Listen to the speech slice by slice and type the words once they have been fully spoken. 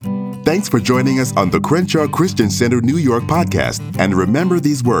Thanks for joining us on the Crenshaw Christian Center New York podcast. And remember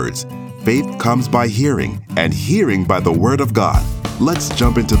these words: faith comes by hearing, and hearing by the word of God. Let's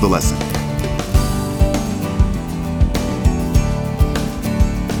jump into the lesson.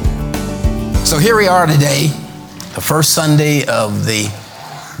 So here we are today, the first Sunday of the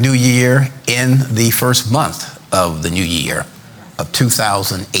new year in the first month of the new year of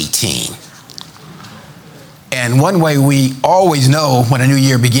 2018. And one way we always know when a new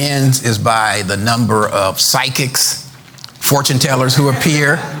year begins is by the number of psychics, fortune tellers who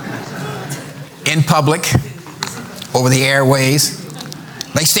appear in public over the airways.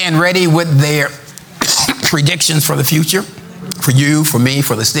 They stand ready with their predictions for the future, for you, for me,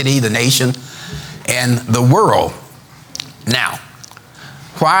 for the city, the nation, and the world. Now,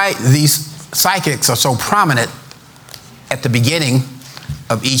 why these psychics are so prominent at the beginning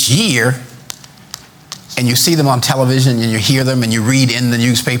of each year, and you see them on television and you hear them and you read in the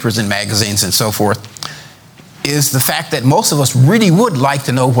newspapers and magazines and so forth, is the fact that most of us really would like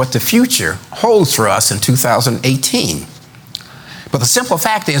to know what the future holds for us in 2018. But the simple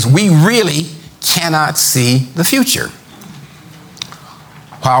fact is we really cannot see the future.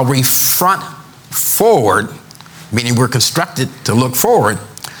 While we front forward, meaning we're constructed to look forward,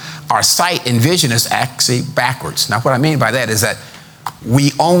 our sight and vision is actually backwards. Now, what I mean by that is that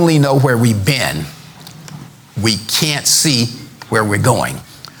we only know where we've been. We can't see where we're going.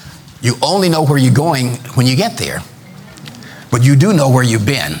 You only know where you're going when you get there, but you do know where you've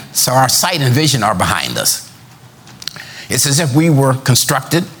been. So our sight and vision are behind us. It's as if we were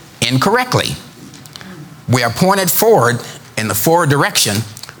constructed incorrectly. We are pointed forward in the forward direction,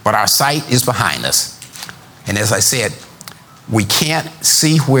 but our sight is behind us. And as I said, we can't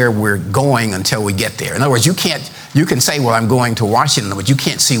see where we're going until we get there. In other words, you can say, well, I'm going to Washington, but you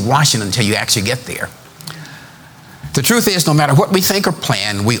can't see Washington until you actually get there. The truth is, no matter what we think or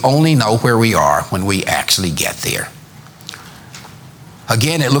plan, we only know where we are when we actually get there.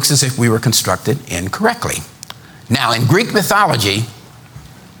 Again, it looks as if we were constructed incorrectly. Now, in Greek mythology,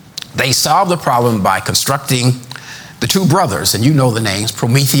 they solved the problem by constructing the two brothers, and you know the names,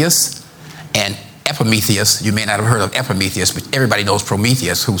 Prometheus and Epimetheus. You may not have heard of Epimetheus, but everybody knows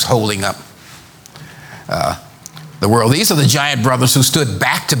Prometheus, who's holding up the world. These are the giant brothers who stood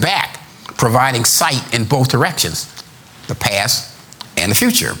back to back, providing sight in both directions, the past and the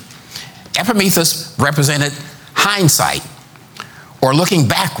future. Epimetheus represented hindsight, or looking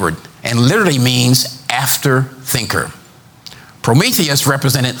backward, and literally means after thinker. Prometheus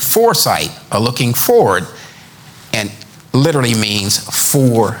represented foresight, or looking forward, and literally means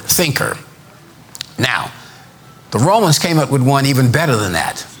forethinker. Now, the Romans came up with one even better than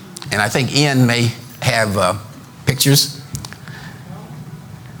that, and I think Ian may have pictures.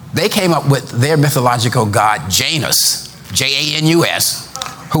 They came up with their mythological god Janus, Janus,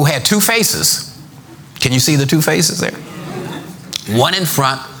 who had two faces. Can you see the two faces there? One in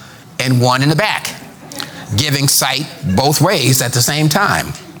front and one in the back, giving sight both ways at the same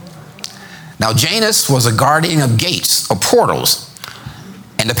time. Now, Janus was a guardian of gates, of portals,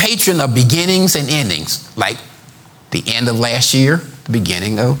 and the patron of beginnings and endings, like the end of last year, the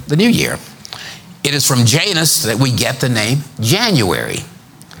beginning of the new year. It is from Janus that we get the name January.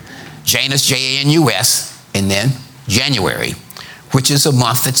 Janus, Janus, and then January, which is a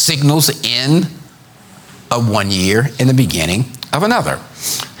month that signals the end of one year and the beginning of another.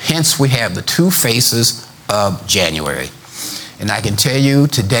 Hence, we have the two faces of January. And I can tell you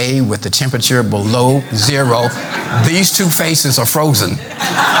today, with the temperature below zero, these two faces are frozen.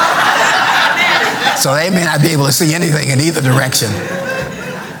 So they may not be able to see anything in either direction.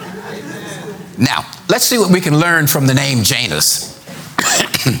 Now, let's see what we can learn from the name Janus.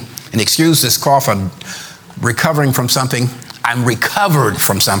 And excuse this cough, I'm recovering from something. I'm recovered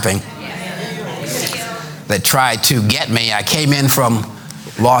from something that tried to get me. I came in from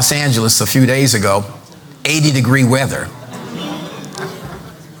Los Angeles a few days ago, 80-degree weather.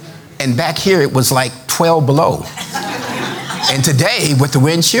 And back here, it was like 12 below. And today, with the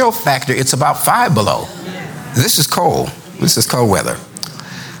wind chill factor, it's about 5 below. This is cold. This is cold weather.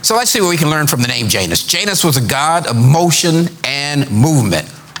 So let's see what we can learn from the name Janus. Janus was a god of motion and movement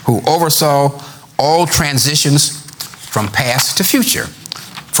who oversaw all transitions from past to future,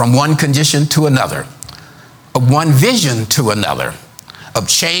 from one condition to another, of one vision to another, of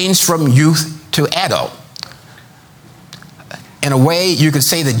change from youth to adult. In a way, you could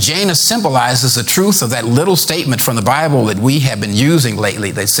say that Janus symbolizes the truth of that little statement from the Bible that we have been using lately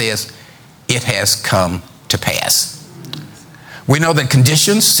that says, it has come to pass. We know that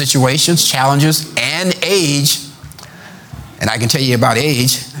conditions, situations, challenges, and age, and I can tell you about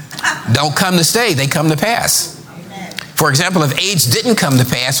age, don't come to stay, they come to pass. For example, if AIDS didn't come to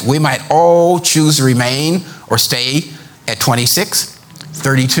pass, we might all choose to remain or stay at 26,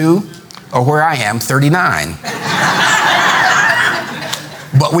 32, or where I am, 39.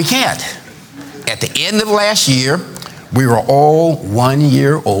 But we can't. At the end of last year, we were all 1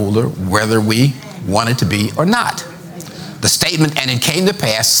 year older, whether we wanted to be or not. The statement, "and it came to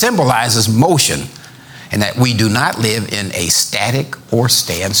pass," symbolizes motion, and that we do not live in a static or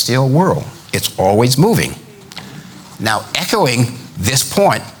standstill world. It's always moving. Now, echoing this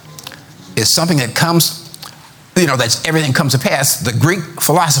point is something that comes, that's everything comes to pass. The Greek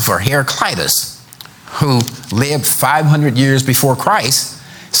philosopher Heraclitus, who lived 500 years before Christ,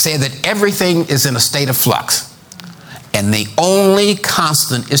 said that everything is in a state of flux, and the only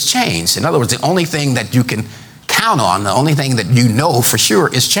constant is change. In other words, the only thing that you can count on, the only thing that you know for sure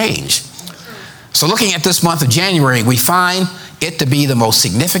is change. So looking at this month of January, we find it to be the most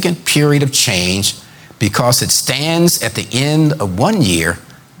significant period of change because it stands at the end of 1 year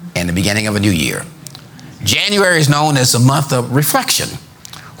and the beginning of a new year. January is known as a month of reflection.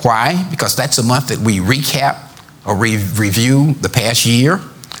 Why? Because that's a month that we recap or review the past year.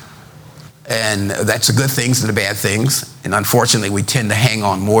 And that's the good things and the bad things. And unfortunately, we tend to hang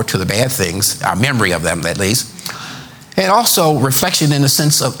on more to the bad things, our memory of them at least. And also reflection in the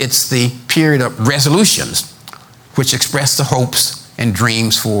sense of it's the period of resolutions, which express the hopes and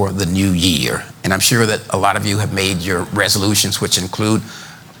dreams for the new year. And I'm sure that a lot of you have made your resolutions, which include,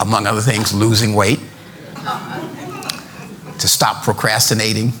 among other things, losing weight, to stop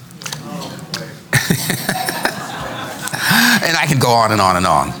procrastinating. And I can go on and on and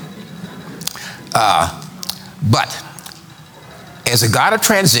on. But as a God of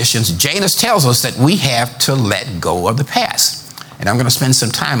transitions, Janus tells us that we have to let go of the past. And I'm going to spend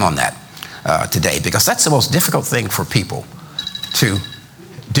some time on that today, because that's the most difficult thing for people to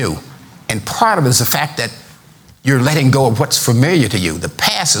do. And part of it is the fact that you're letting go of what's familiar to you. The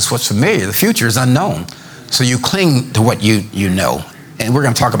past is what's familiar. The future is unknown. So you cling to what you know. And we're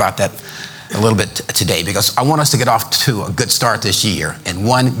going to talk about that a little bit today, because I want us to get off to a good start this year. And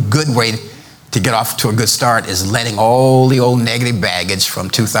one good way to get off to a good start is letting all the old negative baggage from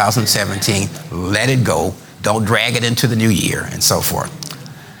 2017, let it go. Don't drag it into the new year and so forth.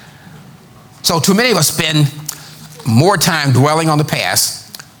 So too many of us spend more time dwelling on the past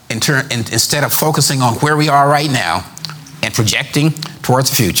instead of focusing on where we are right now and projecting towards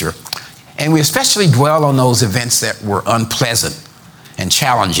the future. And we especially dwell on those events that were unpleasant and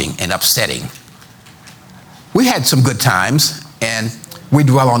challenging and upsetting. We had some good times, and we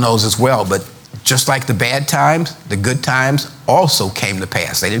dwell on those as well, but just like the bad times, the good times also came to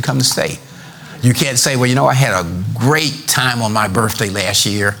pass. They didn't come to stay. You can't say, well, I had a great time on my birthday last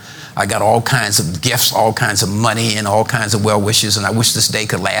year. I got all kinds of gifts, all kinds of money, and all kinds of well wishes, and I wish this day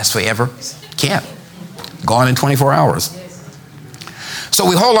could last forever. Can't. Gone in 24 hours. So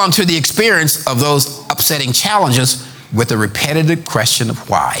we hold on to the experience of those upsetting challenges with the repetitive question of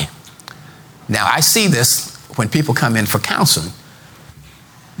why. Now, I see this when people come in for counseling.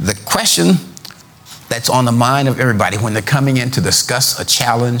 The question that's on the mind of everybody when they're coming in to discuss a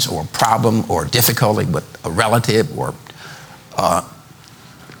challenge or a problem or difficulty with a relative or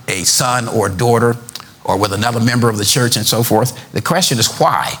a son or daughter or with another member of the church and so forth, the question is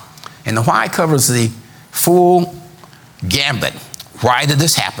why. And the why covers the full gambit. Why did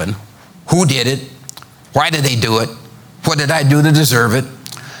this happen? Who did it? Why did they do it? What did I do to deserve it?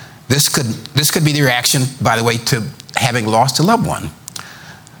 This could be the reaction, by the way, to having lost a loved one,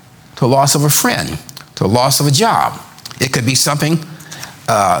 to loss of a friend, to loss of a job. It could be something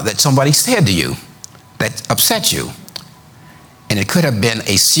that somebody said to you that upset you. And it could have been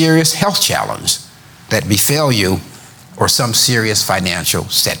a serious health challenge that befell you or some serious financial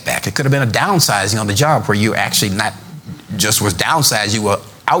setback. It could have been a downsizing on the job where you actually not just was downsized, you were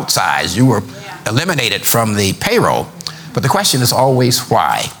outsized, you were eliminated from the payroll. But the question is always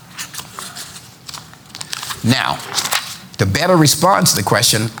why. Now, to better respond to the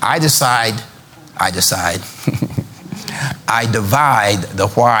question, I divide the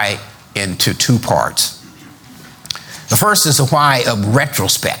why into two parts. The first is the why of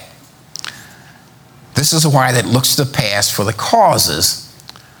retrospect. This is a why that looks to the past for the causes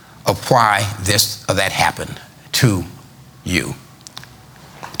of why this or that happened to you,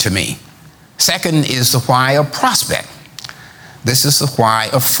 to me. Second is the why of prospect. This is the why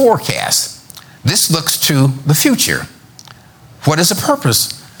of forecast. This looks to the future. What is the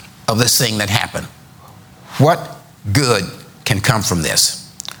purpose of this thing that happened? What good can come from this?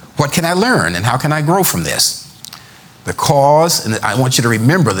 What can I learn and how can I grow from this? The cause, and I want you to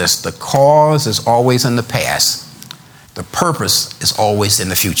remember this, the cause is always in the past. The purpose is always in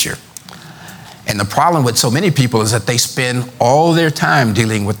the future. And the problem with so many people is that they spend all their time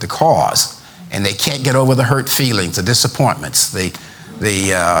dealing with the cause, and they can't get over the hurt feelings, the disappointments, the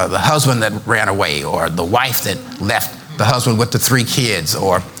husband that ran away, or the wife that left the husband with the 3 kids,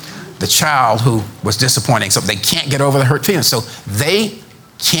 or the child who was disappointing. So they can't get over the hurt feelings. So they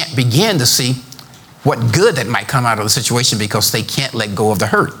can't begin to see what good that might come out of the situation because they can't let go of the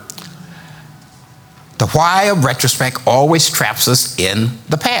hurt. The why of retrospect always traps us in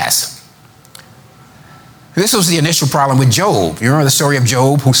the past. This was the initial problem with Job. You remember the story of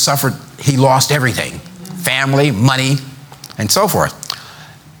Job, who suffered, he lost everything, family, money, and so forth.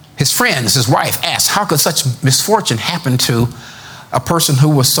 His friends, his wife asked, how could such misfortune happen to a person who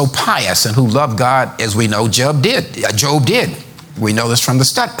was so pious and who loved God as we know Job did? We know this from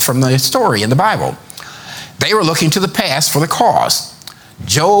the story in the Bible. They were looking to the past for the cause.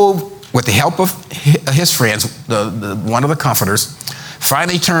 Job, with the help of his friends, one of the comforters,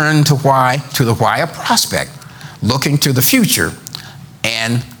 finally turned to the why of prospect, looking to the future,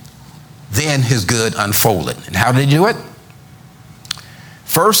 and then his good unfolded. And how did he do it?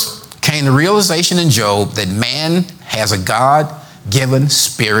 First came the realization in Job that man has a God-given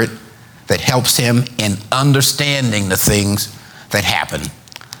spirit that helps him in understanding the things that happen.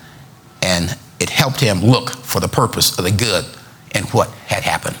 And it helped him look for the purpose of the good in what had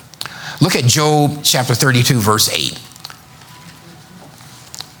happened. Look at Job chapter 32, verse 8.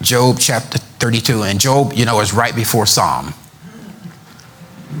 Job chapter 32, and Job, is right before Psalm.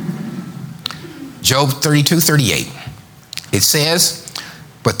 Job 32, 38. It says,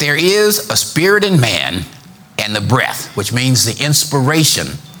 but there is a spirit in man, and the breath, which means the inspiration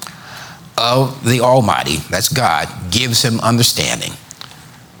of the Almighty, that's God, gives him understanding.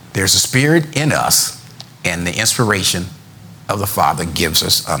 There's a spirit in us, and the inspiration of the Father gives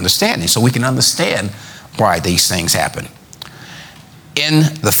us understanding, so we can understand why these things happen. In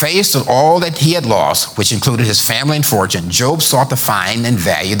the face of all that he had lost, which included his family and fortune, Job sought to find and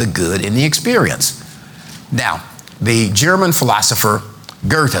value the good in the experience. Now, the German philosopher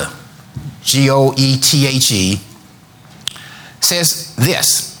Goethe, Goethe, says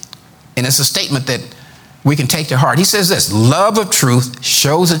this, and it's a statement that we can take to heart. He says this: love of truth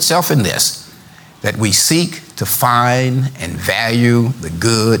shows itself in this, that we seek to find and value the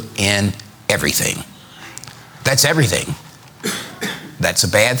good in everything. That's everything. That's the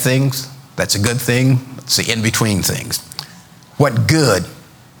bad things, that's a good thing, that's the in-between things. What good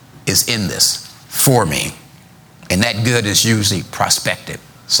is in this for me? And that good is usually prospective,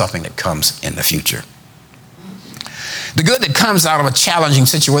 something that comes in the future. The good that comes out of a challenging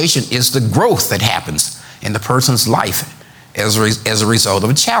situation is the growth that happens in the person's life as a result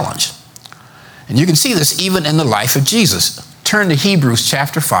of a challenge. And you can see this even in the life of Jesus. Turn to Hebrews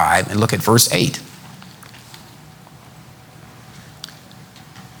chapter 5 and look at verse 8.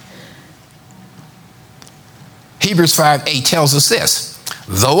 Hebrews 5:8 tells us this: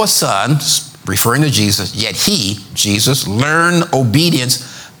 though a son, referring to Jesus, yet he, Jesus, learned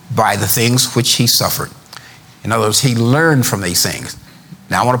obedience by the things which he suffered. In other words, he learned from these things.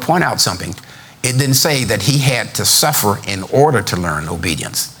 Now I want to point out something. It didn't say that he had to suffer in order to learn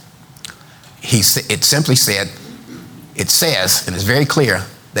obedience. It simply said, it says, and it's very clear,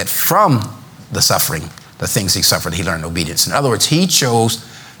 that from the suffering, the things he suffered, he learned obedience. In other words, he chose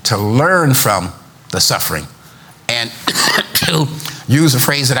to learn from the suffering. And to use a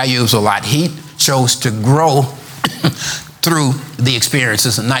phrase that I use a lot, he chose to grow through the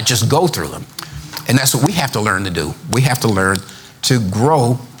experiences and not just go through them. And that's what we have to learn to do. We have to learn to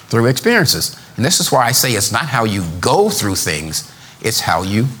grow through experiences. And this is why I say it's not how you go through things, it's how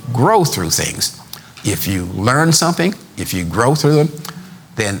you grow through things. If you learn something, if you grow through them,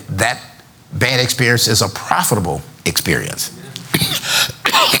 then that bad experience is a profitable experience.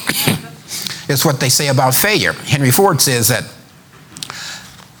 It's what they say about failure. Henry Ford says that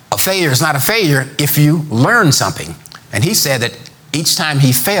a failure is not a failure if you learn something. And he said that each time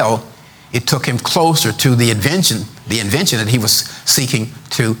he failed, it took him closer to the invention that he was seeking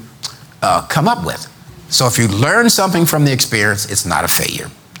to come up with. So if you learn something from the experience, it's not a failure.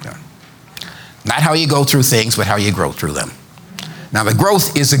 Not how you go through things, but how you grow through them. Now, the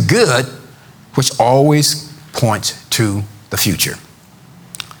growth is a good, which always points to the future.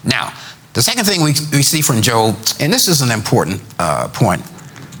 Now, the second thing we see from Job, and this is an important point,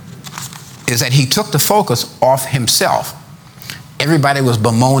 is that he took the focus off himself. Everybody was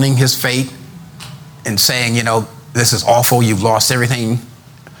bemoaning his fate and saying, this is awful, you've lost everything.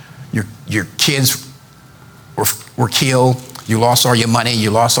 Your kids were killed, you lost all your money,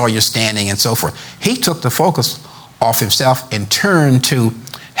 you lost all your standing, and so forth. He took the focus off himself and turned to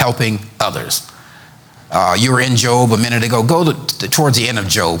helping others. You were in Job a minute ago. Go towards the end of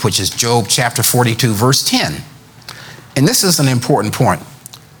Job, which is Job chapter 42, verse 10. And this is an important point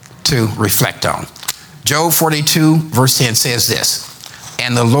to reflect on. Job 42, verse 10 says this,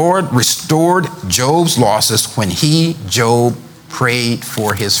 "And the Lord restored Job's losses when he, Job, prayed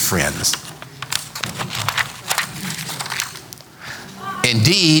for his friends."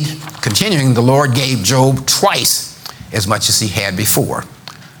 Indeed, continuing, the Lord gave Job twice as much as he had before.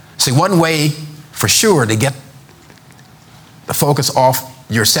 See, one way for sure to get the focus off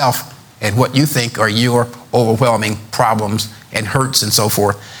yourself and what you think are your overwhelming problems and hurts and so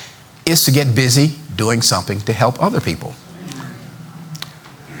forth is to get busy doing something to help other people.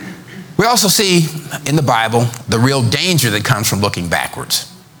 We also see in the Bible the real danger that comes from looking backwards.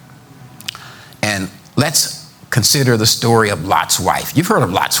 And let's consider the story of Lot's wife. You've heard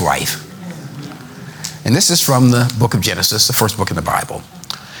of Lot's wife. And this is from the book of Genesis, the first book in the Bible.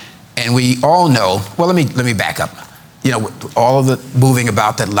 And we all know, well, let me back up. You know, all of the moving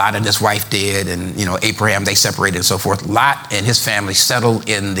about that Lot and his wife did, and, you know, Abraham, they separated and so forth. Lot and his family settled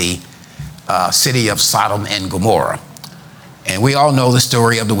in the city of Sodom and Gomorrah. And we all know the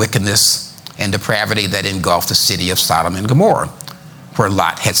story of the wickedness and depravity that engulfed the city of Sodom and Gomorrah, where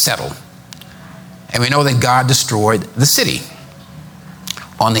Lot had settled. And we know that God destroyed the city.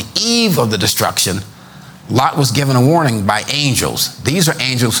 On the eve of the destruction, Lot was given a warning by angels. These are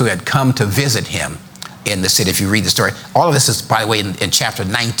angels who had come to visit him in the city. If you read the story, all of this is, by the way, in chapter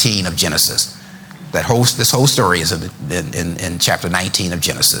 19 of Genesis. This whole story is in chapter 19 of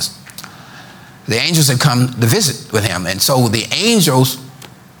Genesis. The angels had come to visit with him, and so the angels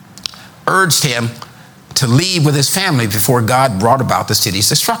urged him to leave with his family before God brought about the city's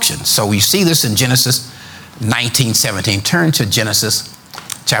destruction. So you see this in Genesis 19:17. Turn to Genesis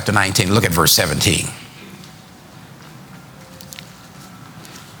chapter 19. Look at verse 17.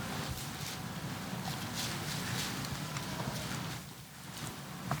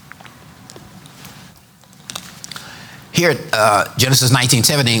 Here at Genesis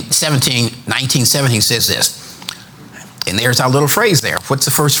 19:17 says this. And there's our little phrase there. What's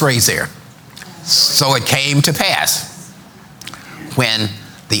the first phrase there? So it came to pass when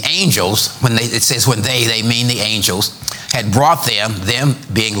the angels, they mean the angels, had brought them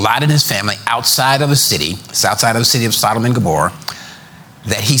being Lot and his family, outside of the city, it's outside of the city of Sodom and Gomorrah,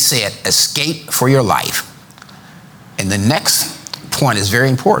 that he said, escape for your life. And the next point is very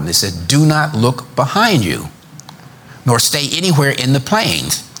important. It said, do not look behind you, nor stay anywhere in the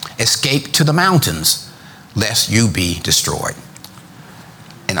plains. Escape to the mountains, lest you be destroyed.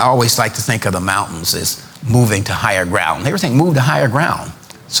 And I always like to think of the mountains as moving to higher ground. Everything move to higher ground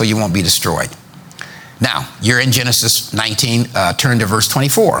so you won't be destroyed. Now, you're in Genesis 19, turn to verse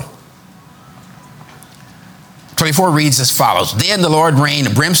 24. 24 reads as follows. Then the Lord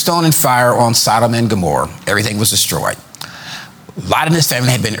rained brimstone and fire on Sodom and Gomorrah. Everything was destroyed. Lot and his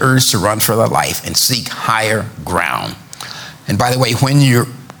family had been urged to run for their life and seek higher ground. And by the way, when you're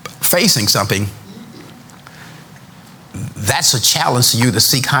facing something, that's a challenge to you to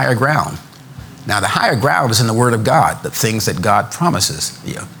seek higher ground. Now, the higher ground is in the Word of God, the things that God promises.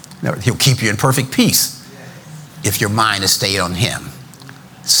 He'll keep you in perfect peace if your mind is stayed on Him.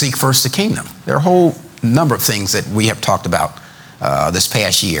 Seek first the kingdom. There are a whole number of things that we have talked about this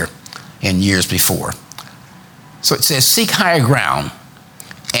past year and years before. So it says, seek higher ground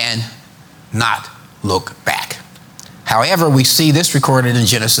and not look back. However, we see this recorded in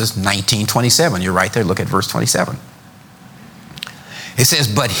Genesis 19:27. You're right there. Look at verse 27. It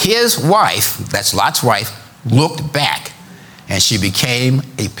says, but his wife, that's Lot's wife, looked back, and she became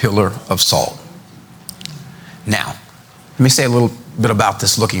a pillar of salt. Now, let me say a little bit about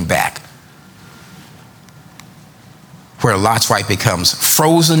this looking back, where Lot's wife becomes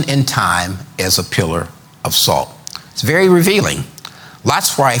frozen in time as a pillar of salt. It's very revealing.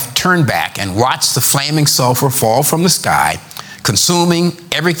 Lot's wife turned back and watched the flaming sulfur fall from the sky, consuming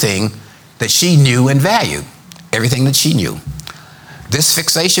everything that she knew and valued, everything that she knew. This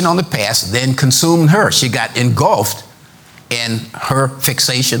fixation on the past then consumed her. She got engulfed in her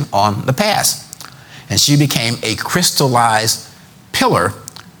fixation on the past. And she became a crystallized pillar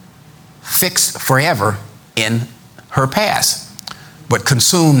fixed forever in her past, but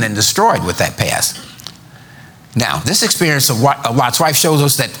consumed and destroyed with that past. Now, this experience of Lot's wife shows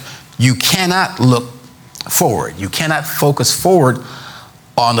us that you cannot look forward. You cannot focus forward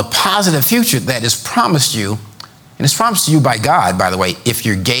on the positive future that is promised you, and it's promised to you by God, by the way, if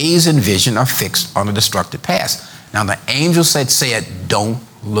your gaze and vision are fixed on the destructive past. Now, the angel said, don't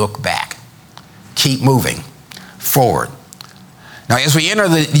look back. Keep moving forward. Now, as we enter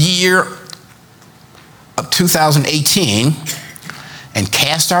the year of 2018 and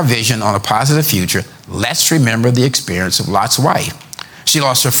cast our vision on a positive future, let's remember the experience of Lot's wife. She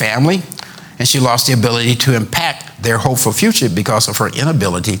lost her family, and she lost the ability to impact their hopeful future because of her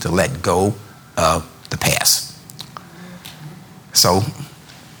inability to let go of the past. So,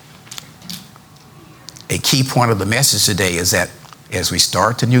 a key point of the message today is that as we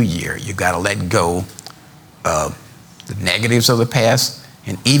start the new year, you've got to let go of the negatives of the past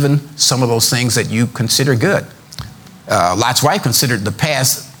and even some of those things that you consider good. Lot's wife considered the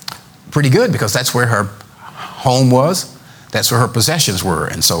past pretty good because that's where her home was, that's where her possessions were,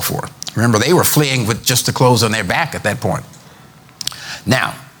 and so forth. Remember, they were fleeing with just the clothes on their back at that point.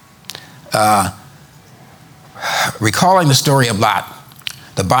 Now, recalling the story of Lot,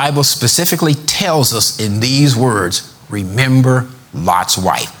 the Bible specifically tells us in these words, remember Lot's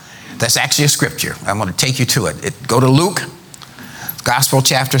wife. That's actually a scripture. I'm going to take you to it. Go to Luke, Gospel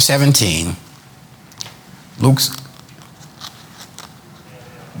chapter 17. Luke's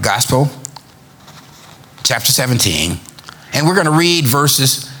Gospel chapter 17. And we're going to read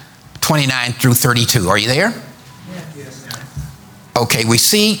verses 29 through 32. Are you there? Yes. Okay, we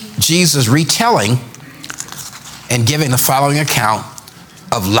see Jesus retelling and giving the following account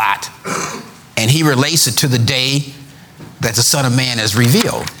of Lot. And he relates it to the day that the Son of Man is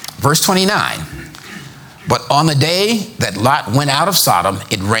revealed. Verse 29. But on the day that Lot went out of Sodom,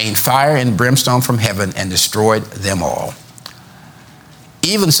 it rained fire and brimstone from heaven and destroyed them all.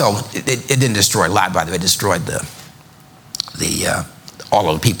 Even so, it didn't destroy Lot, by the way. It destroyed all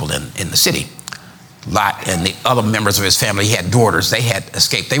of the people in the city. Lot and the other members of his family, he had daughters. They had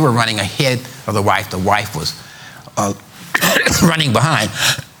escaped. They were running ahead of the wife. The wife was running behind.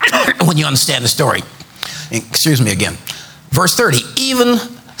 When you understand the story. Excuse me again. Verse 30. Even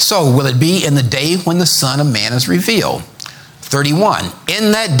so will it be in the day when the Son of Man is revealed. 31.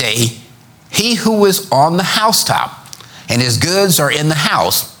 In that day, he who is on the housetop and his goods are in the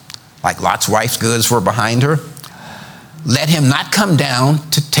house, like Lot's wife's goods were behind her, let him not come down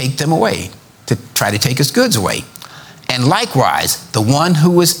to take them away, to try to take his goods away. And likewise, the one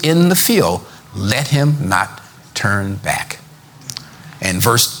who is in the field, let him not turn back. And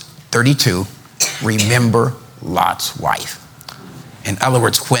verse 32, remember Lot's wife. In other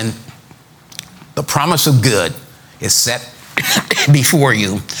words, when the promise of good is set before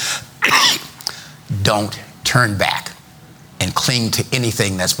you, don't turn back and cling to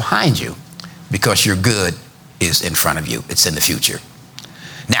anything that's behind you, because your good is in front of you. It's in the future.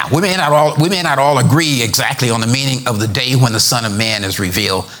 Now, we may not all agree exactly on the meaning of the day when the Son of Man is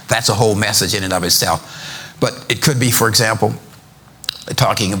revealed. That's a whole message in and of itself. But it could be, for example,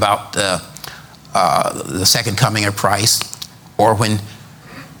 talking about the second coming of Christ, or when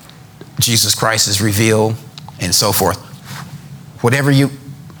Jesus Christ is revealed, and so forth. Whatever you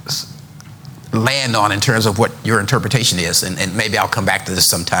land on in terms of what your interpretation is, and maybe I'll come back to this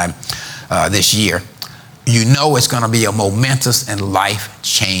sometime this year, you know it's going to be a momentous and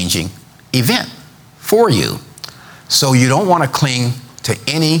life-changing event for you. So you don't want to cling to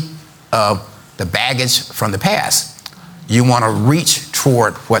any of the baggage from the past. You want to reach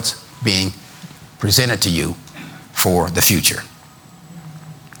toward what's being presented to you for the future.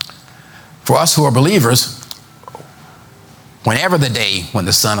 For us who are believers, whenever the day when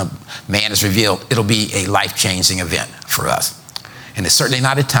the Son of Man is revealed, it'll be a life-changing event for us. And it's certainly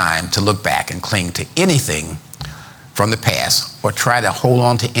not a time to look back and cling to anything from the past or try to hold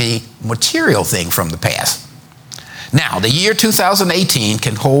on to any material thing from the past. Now, the year 2018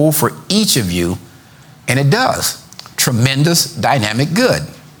 can hold for each of you, and it does, tremendous dynamic good.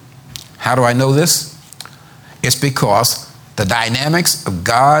 How do I know this? It's because the dynamics of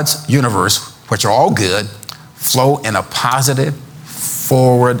God's universe, which are all good, flow in a positive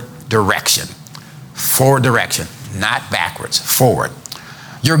forward direction. Forward direction, not backwards, forward.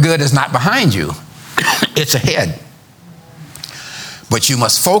 Your good is not behind you, it's ahead. But you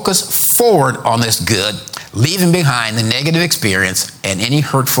must focus forward on this good, leaving behind the negative experience and any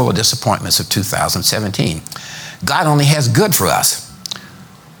hurtful or disappointments of 2017. God only has good for us.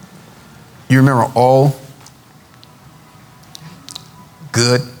 You remember all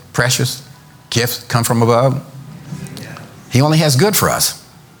good, precious gifts come from above? He only has good for us.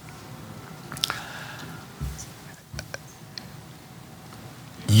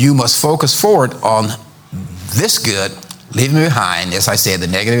 You must focus forward on this good, leaving behind, as I said, the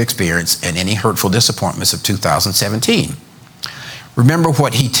negative experience and any hurtful disappointments of 2017. Remember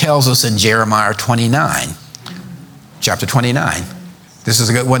what he tells us in Jeremiah 29, chapter 29. This is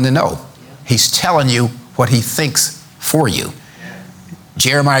a good one to know. He's telling you what he thinks for you.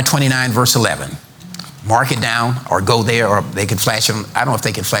 Jeremiah 29, verse 11. Mark it down or go there, or they can flash it. I don't know if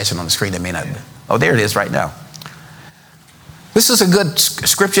they can flash it on the screen. They may not. Oh, there it is right now. This is a good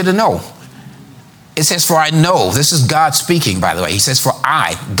scripture to know. It says, for I know, this is God speaking, by the way. He says, for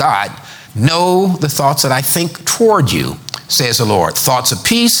I, God, know the thoughts that I think toward you, says the Lord. Thoughts of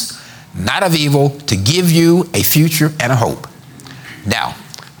peace, not of evil, to give you a future and a hope. Now,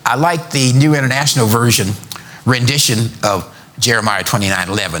 I like the New International Version rendition of Jeremiah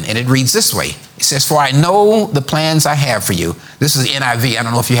 29:11, and it reads this way. It says, for I know the plans I have for you. This is the NIV. I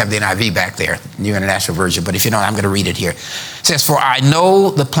don't know if you have the NIV back there, New International Version, but if you don't, I'm going to read it here. It says, for I know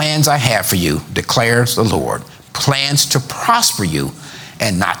the plans I have for you, declares the Lord, plans to prosper you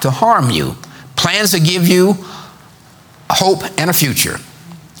and not to harm you, plans to give you hope and a future.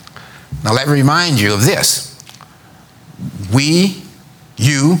 Now, let me remind you of this. We,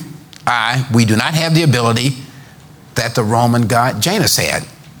 you, I, we do not have the ability that the Roman god Janus had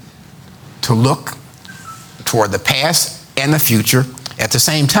to look toward the past and the future at the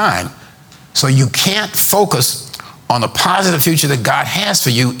same time. So you can't focus on the positive future that God has for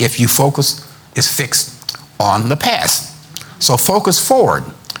you if your focus is fixed on the past. So focus forward.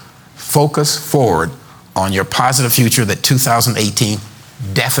 Focus forward on your positive future that 2018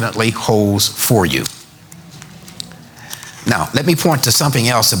 definitely holds for you. Now, let me point to something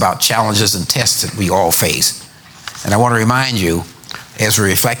else about challenges and tests that we all face. And I want to remind you, as we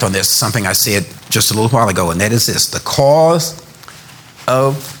reflect on this, something I said just a little while ago, and that is this. The cause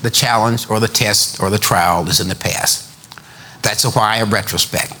of the challenge or the test or the trial is in the past. That's a why of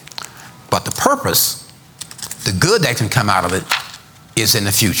retrospect. But the purpose, the good that can come out of it, is in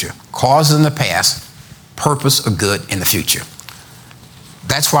the future. Cause in the past, purpose or good in the future.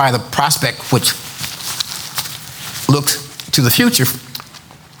 That's why the prospect which looks to the future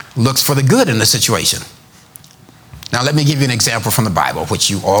looks for the good in the situation. Now, let me give you an example from the Bible, which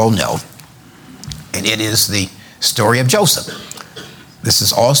you all know, and it is the story of Joseph. This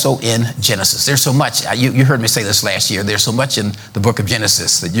is also in Genesis. There's so much. You heard me say this last year. There's so much in the book of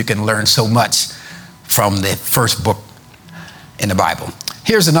Genesis that you can learn so much from the first book in the Bible.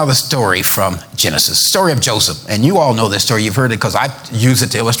 Here's another story from Genesis, story of Joseph. And you all know this story. You've heard it because I've used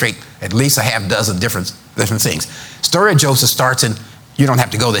it to illustrate at least a half dozen different things. Story of Joseph starts in, you don't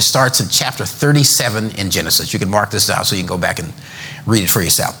have to go there, starts in chapter 37 in Genesis. You can mark this down so you can go back and read it for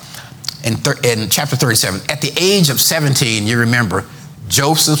yourself. In chapter 37, at the age of 17, you remember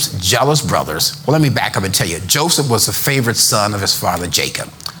Joseph's jealous brothers. Well, let me back up and tell you. Joseph was the favorite son of his father, Jacob.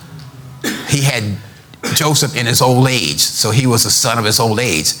 He had Joseph in his old age, so he was the son of his old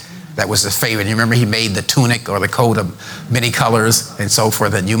age. That was his favorite. You remember he made the tunic or the coat of many colors and so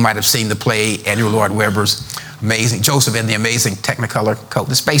forth, and you might have seen the play, Andrew Lloyd Webber's amazing, Joseph in the Amazing Technicolor coat.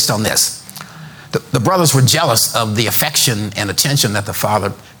 It's based on this. The brothers were jealous of the affection and attention that the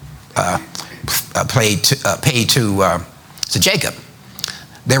father paid to Jacob.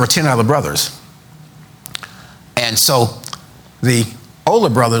 There were 10 other brothers. And so the older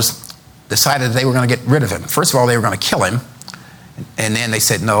brothers decided they were going to get rid of him. First of all, they were going to kill him. And then they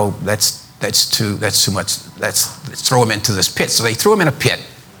said, no, that's too much. Let's throw him into this pit. So they threw him in a pit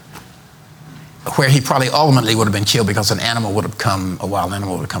where he probably ultimately would have been killed because an animal would have come, a wild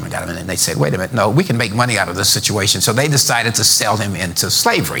animal would have come and got him. And they said, wait a minute, no, we can make money out of this situation. So they decided to sell him into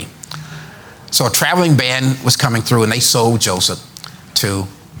slavery. So a traveling band was coming through and they sold Joseph to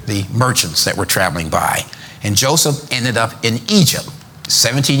the merchants that were traveling by. And Joseph ended up in Egypt.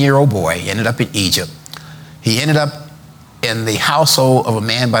 17-year-old boy ended up in Egypt. He ended up in the household of a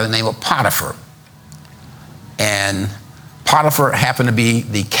man by the name of Potiphar. And Potiphar happened to be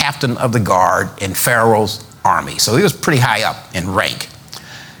the captain of the guard in Pharaoh's army. So he was pretty high up in rank.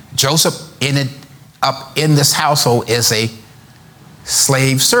 Joseph ended up in this household as a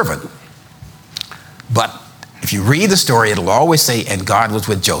slave servant. But if you read the story, it'll always say, and God was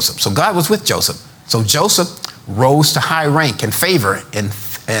with Joseph. So God was with Joseph. So Joseph rose to high rank and favor in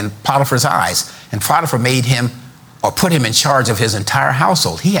Potiphar's eyes. And Potiphar made him, or put him in charge of his entire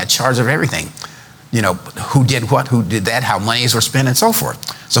household. He had charge of everything. You know, who did what, who did that, how monies were spent, and so forth.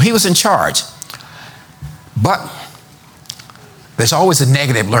 So he was in charge. But there's always a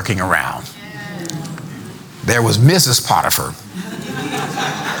negative lurking around. There was Mrs. Potiphar,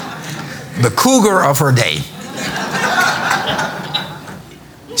 the cougar of her day.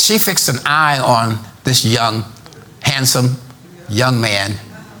 She fixed an eye on this young, handsome young man,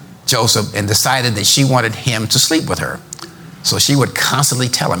 Joseph, and decided that she wanted him to sleep with her. So she would constantly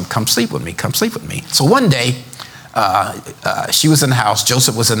tell him, come sleep with me, come sleep with me. So one day, she was in the house,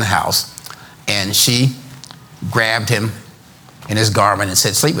 Joseph was in the house, and she grabbed him in his garment and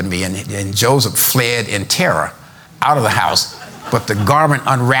said, sleep with me. And Joseph fled in terror out of the house, but the garment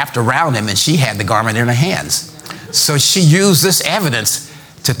unwrapped around him, and she had the garment in her hands. So she used this evidence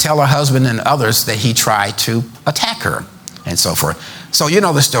to tell her husband and others that he tried to attack her and so forth. So you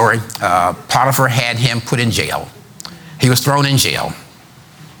know the story. Potiphar had him put in jail. He was thrown in jail.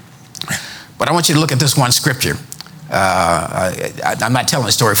 But I want you to look at this one scripture. I'm not telling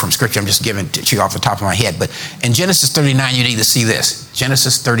a story from scripture. I'm just giving it to you off the top of my head. But in Genesis 39, you need to see this.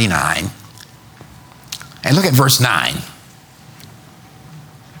 Genesis 39. And look at verse 9.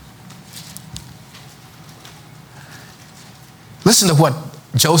 Listen to what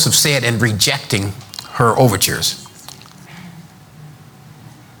Joseph said in rejecting her overtures.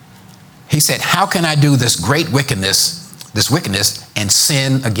 He said, how can I do this great wickedness, and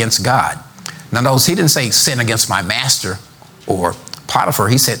sin against God? Now notice he didn't say sin against my master or Potiphar.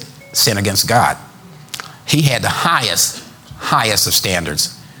 He said sin against God. He had the highest of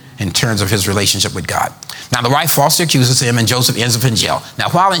standards in terms of his relationship with God. Now the wife falsely accuses him, and Joseph ends up in jail. Now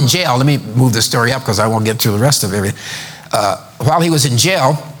while in jail, let me move this story up because I won't get through the rest of everything. While he was in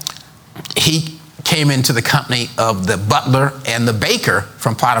jail, he came into the company of the butler and the baker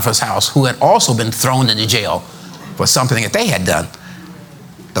from Potiphar's house, who had also been thrown into jail for something that they had done.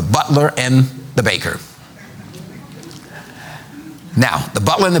 The butler and the baker. Now, the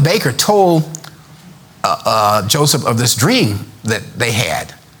butler and the baker told Joseph of this dream that they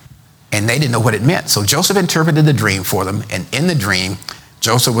had, and they didn't know what it meant. So Joseph interpreted the dream for them, and in the dream,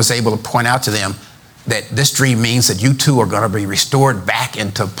 Joseph was able to point out to them that this dream means that you two are going to be restored back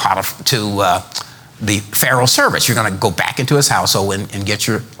into the Pharaoh's service. You're going to go back into his household and get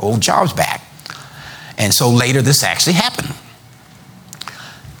your old jobs back. And so later this actually happened.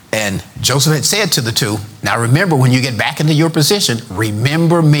 And Joseph had said to the two, now remember, when you get back into your position,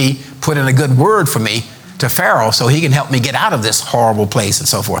 remember me, put in a good word for me to Pharaoh so he can help me get out of this horrible place and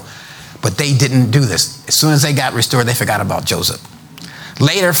so forth. But they didn't do this. As soon as they got restored, they forgot about Joseph.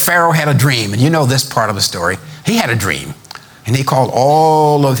 Later, Pharaoh had a dream, and you know this part of the story. He had a dream, and he called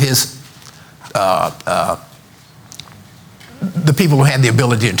all of his the people who had the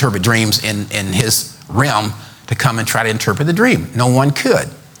ability to interpret dreams in his realm to come and try to interpret the dream. No one could.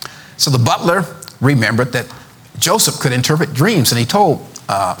 So the butler remembered that Joseph could interpret dreams, and he told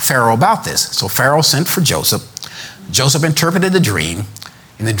Pharaoh about this. So Pharaoh sent for Joseph. Joseph interpreted the dream,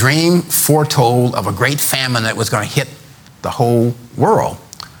 and the dream foretold of a great famine that was going to hit the whole world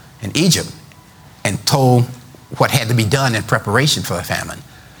in Egypt, and told what had to be done in preparation for the famine.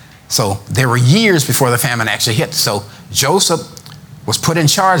 So there were years before the famine actually hit. So Joseph was put in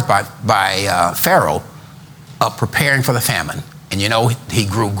charge by Pharaoh of preparing for the famine. And you know, he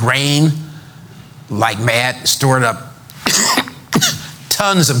grew grain like mad, stored up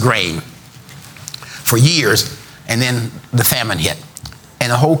tons of grain for years, and then the famine hit.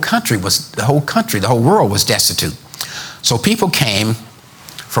 And the whole world was destitute. So people came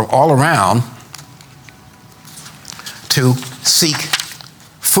from all around to seek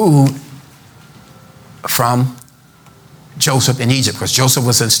food from Joseph in Egypt, because Joseph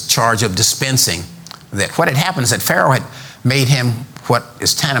was in charge of dispensing that. What had happened is that Pharaoh had made him what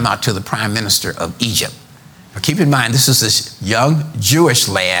is tantamount to the prime minister of Egypt. But keep in mind, this is this young Jewish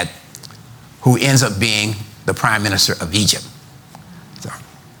lad who ends up being the prime minister of Egypt. So,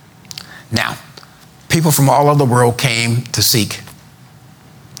 now, people from all over the world came to seek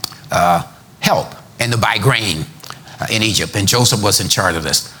help and to buy grain in Egypt, and Joseph was in charge of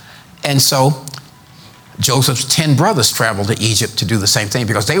this. And so Joseph's 10 brothers traveled to Egypt to do the same thing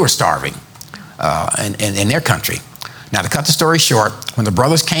because they were starving in their country. Now, to cut the story short, when the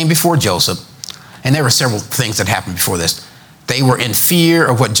brothers came before Joseph, and there were several things that happened before this, they were in fear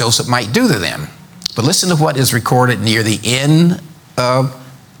of what Joseph might do to them. But listen to what is recorded near the end of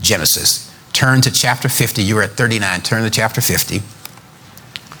Genesis. Turn to chapter 50. You were at 39. Turn to chapter 50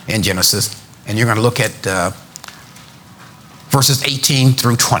 in Genesis, and you're going to look at verses 18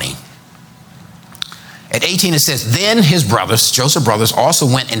 through 20. At 18 it says, then his brothers, Joseph's brothers, also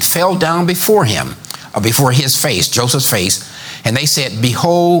went and fell down before him, before his face, Joseph's face, and they said,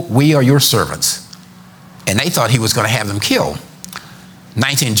 behold, we are your servants. And they thought he was going to have them killed.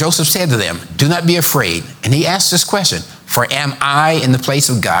 19, Joseph said to them, do not be afraid. And he asked this question, for am I in the place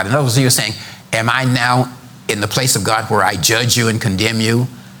of God? In other words, he was saying, am I now in the place of God where I judge you and condemn you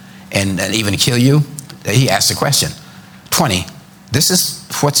and even kill you? He asked the question. 20, this is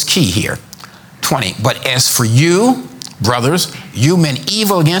what's key here. 20, but as for you, brothers, you meant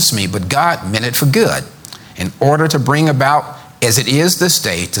evil against me, but God meant it for good, in order to bring about, as it is this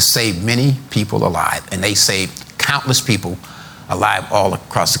day, to save many people alive. And they saved countless people alive all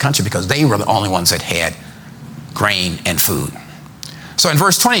across the country because they were the only ones that had grain and food. So in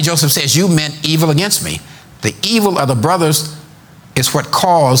verse 20, Joseph says, you meant evil against me. The evil of the brothers is what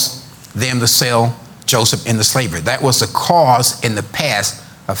caused them to sell Joseph into slavery. That was the cause in the past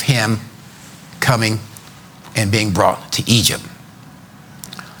of him coming and being brought to Egypt.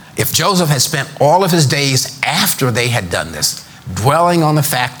 If Joseph had spent all of his days after they had done this, dwelling on the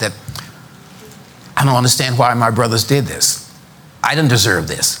fact that, I don't understand why my brothers did this. I didn't deserve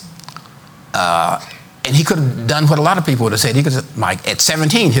this. And he could have done what a lot of people would have said. He could have, at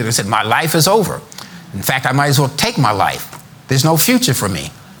 17, he would have said, my life is over. In fact, I might as well take my life. There's no future for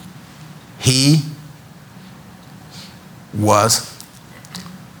me. He was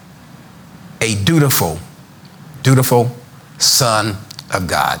a dutiful son of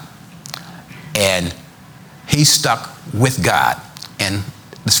God. And he stuck with God. And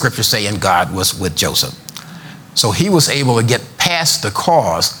the scriptures say, and God was with Joseph. So he was able to get past the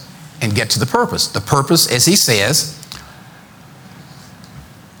cause and get to the purpose. The purpose, as he says,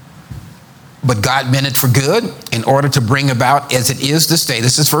 but God meant it for good in order to bring about as it is this day,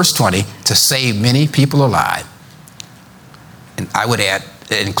 this is verse 20, to save many people alive. And I would add,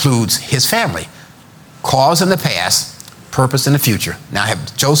 it includes his family. Cause in the past, purpose in the future. Now, had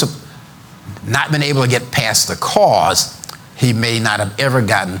Joseph not been able to get past the cause, he may not have ever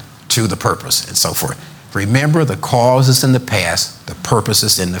gotten to the purpose and so forth. Remember, the cause is in the past, the purpose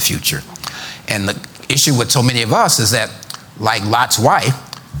is in the future. And the issue with so many of us is that, like Lot's wife,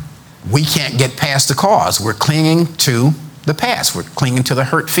 we can't get past the cause. We're clinging to the past. We're clinging to the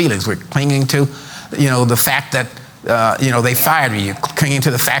hurt feelings. We're clinging to, the fact that, they fired me. You're clinging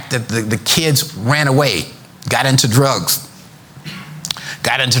to the fact that the kids ran away, got into drugs,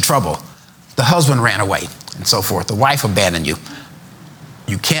 got into trouble. The husband ran away and so forth. The wife abandoned you.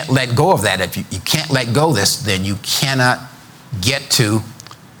 You can't let go of that. If you can't let go of this, then you cannot get to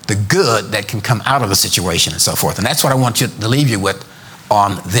the good that can come out of the situation and so forth. And that's what I want you to leave you with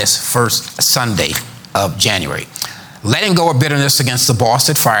on this first Sunday of January. Letting go of bitterness against the boss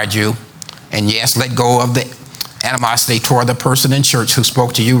that fired you. And yes, let go of the animosity toward the person in church who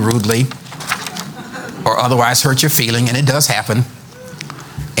spoke to you rudely or otherwise hurt your feeling. And it does happen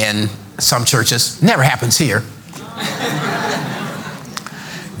in some churches. Never happens here.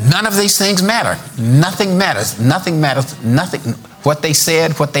 None of these things matter. Nothing matters. Nothing matters. Nothing. What they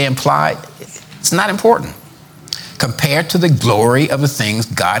said, what they implied, it's not important compared to the glory of the things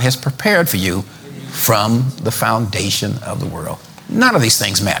God has prepared for you from the foundation of the world. None of these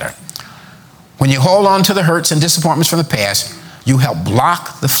things matter. When you hold on to the hurts and disappointments from the past, you help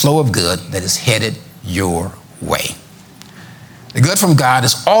block the flow of good that is headed your way. The good from God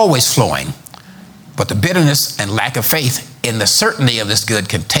is always flowing, but the bitterness and lack of faith in the certainty of this good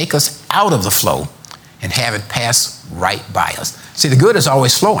can take us out of the flow and have it pass right by us. See, the good is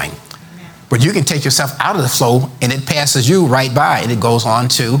always flowing, but you can take yourself out of the flow and it passes you right by and it goes on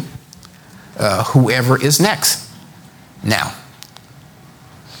to whoever is next. Now,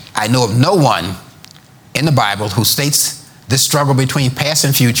 I know of no one in the Bible who states this struggle between past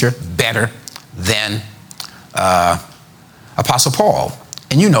and future better than Apostle Paul.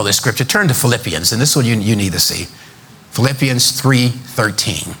 And you know this scripture. Turn to Philippians, and this is what you need to see. Philippians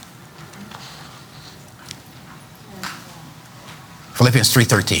 3:13. Philippians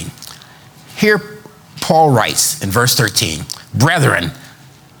 3:13. Here Paul writes in verse 13, brethren,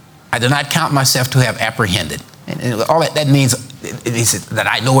 I do not count myself to have apprehended. And all that means, it means that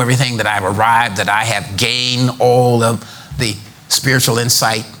I know everything, that I've arrived, that I have gained all of the spiritual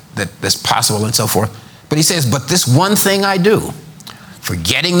insight that's possible and so forth. But he says, but this one thing I do,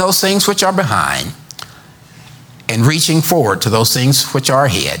 forgetting those things which are behind and reaching forward to those things which are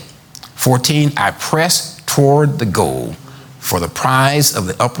ahead. 14, I press toward the goal for the prize of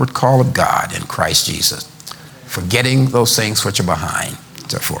the upward call of God in Christ Jesus, forgetting those things which are behind,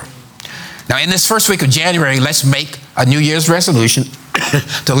 and so forth. Now, in this first week of January, let's make a New Year's resolution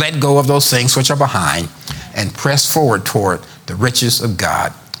to let go of those things which are behind and press forward toward the riches of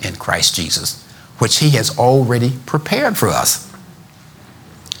God in Christ Jesus, which he has already prepared for us.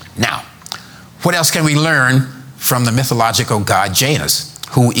 Now, what else can we learn from the mythological god Janus,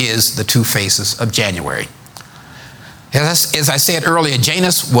 who is the two faces of January? As I said earlier,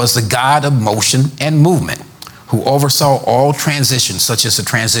 Janus was the god of motion and movement, who oversaw all transitions, such as the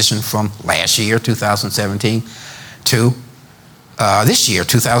transition from last year, 2017, to this year,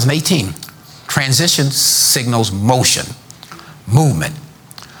 2018. Transition signals motion, movement.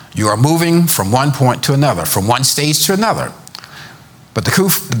 You are moving from one point to another, from one stage to another. But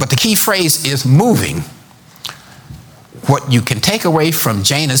the key phrase is moving. What you can take away from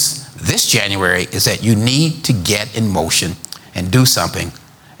Janus this January is that you need to get in motion and do something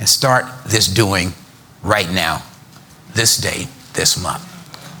and start this doing right now, this day, this month.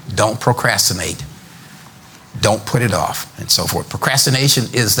 Don't procrastinate. Don't put it off, and so forth. Procrastination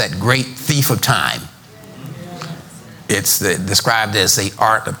is that great thief of time. It's described as the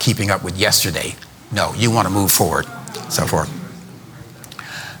art of keeping up with yesterday. No, you want to move forward, so forth.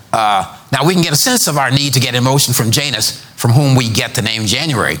 Now, we can get a sense of our need to get in motion from Janus, from whom we get the name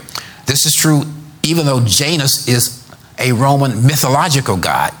January. This is true even though Janus is a Roman mythological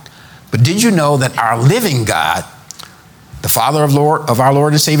god. But did you know that our living God, the Father of our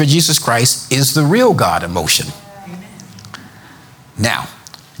Lord and Savior Jesus Christ, is the real God in motion? Amen. Now,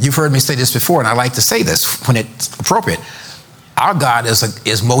 you've heard me say this before, and I like to say this when it's appropriate. Our God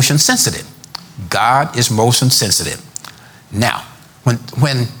is motion sensitive. God is motion sensitive. Now,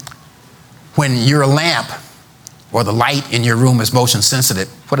 when your lamp or the light in your room is motion sensitive,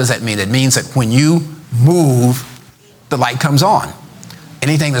 what does that mean? It means that when you move, the light comes on.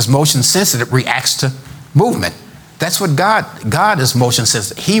 Anything that's motion sensitive reacts to movement. That's what God is motion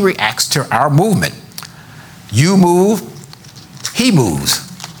sensitive. He reacts to our movement. You move, he moves.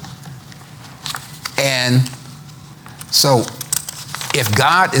 And so if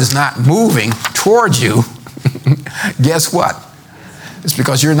God is not moving towards you, guess what? It's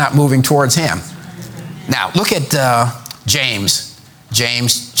because you're not moving towards him. Now, look at James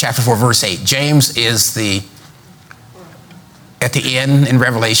chapter 4, verse 8. James is at the end in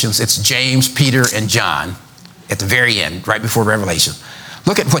Revelations, it's James, Peter, and John at the very end, right before Revelation.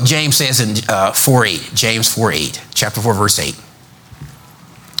 Look at what James says in 4:8, James 4:8, chapter 4, verse 8.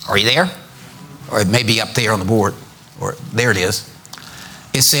 Are you there? Or it may be up there on the board, or there it is.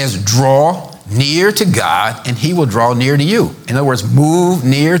 It says, draw near to God, and he will draw near to you. In other words, move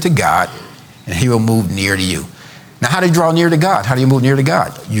near to God, and he will move near to you. Now, how do you draw near to God? How do you move near to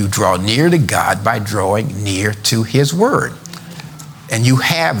God? You draw near to God by drawing near to his word. And you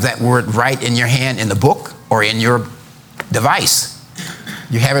have that word right in your hand in the book or in your device.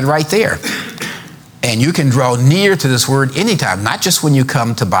 You have it right there. And you can draw near to this word anytime, not just when you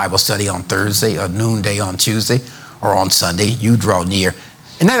come to Bible study on Thursday or noonday on Tuesday or on Sunday. You draw near.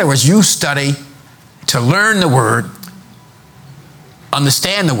 In other words, you study to learn the word,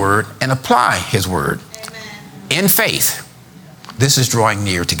 understand the word, and apply his word. Amen. In faith. This is drawing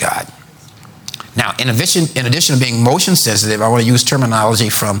near to God. Now, in addition to being motion sensitive, I want to use terminology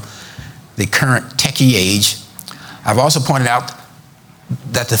from the current techie age. I've also pointed out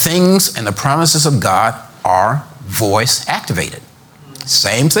that the things and the promises of God are voice activated.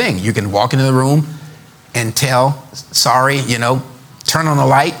 Same thing. You can walk into the room and tell, sorry, turn on the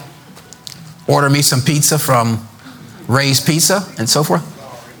light, order me some pizza from Ray's Pizza, and so forth.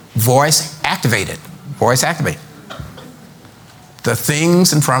 Voice activated. Voice activated. The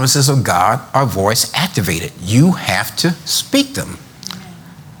things and promises of God are voice activated. You have to speak them.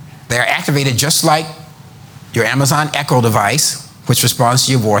 They're activated just like your Amazon Echo device, which responds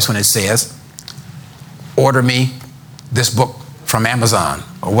to your voice when it says, order me this book from Amazon,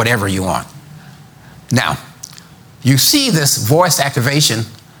 or whatever you want. Now, you see this voice activation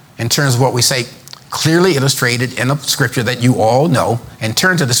in terms of what we say clearly illustrated in a scripture that you all know. And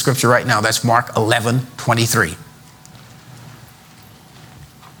turn to the scripture right now. That's Mark 11:23.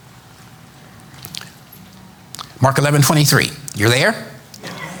 Mark 11:23. You're there?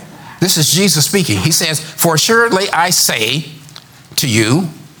 This is Jesus speaking. He says, for assuredly I say to you,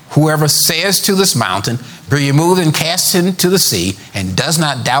 whoever says to this mountain, be removed and cast into the sea, and does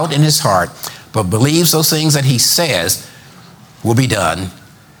not doubt in his heart, but believes those things that he says will be done,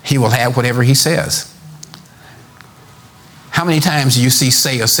 he will have whatever he says. How many times do you see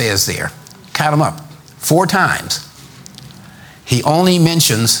say or says there? Count them up. 4 times. He only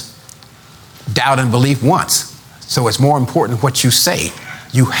mentions doubt and belief once. So it's more important what you say.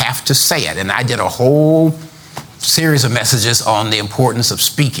 You have to say it. And I did a whole series of messages on the importance of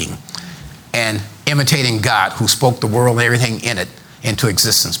speaking and imitating God, who spoke the world and everything in it into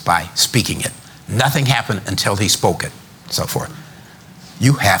existence by speaking it. Nothing happened until he spoke it, so forth.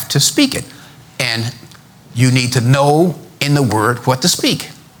 You have to speak it. And you need to know in the word what to speak.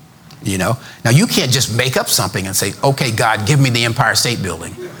 Now you can't just make up something and say, okay, God, give me the Empire State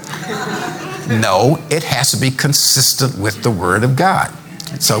Building. No, it has to be consistent with the word of God,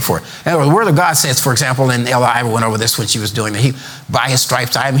 and so forth. Now, the word of God says, for example, and Ella Iva went over this when she was doing the healing, by his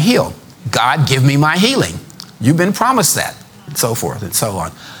stripes I am healed. God, give me my healing. You've been promised that, and so forth and so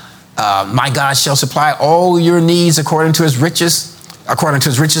on. My God shall supply all your needs according to his riches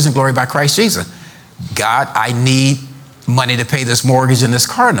and glory by Christ Jesus. God, I need money to pay this mortgage and this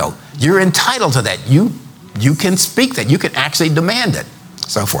car note. You're entitled to that. You can speak that. You can actually demand it,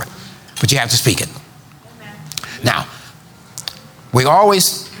 so forth. But you have to speak it. Amen. Now, we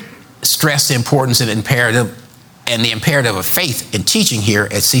always stress the importance and the imperative of faith in teaching here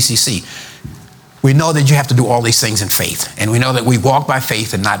at CCC. We know that you have to do all these things in faith. And we know that we walk by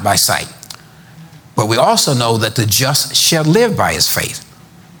faith and not by sight. But we also know that the just shall live by his faith.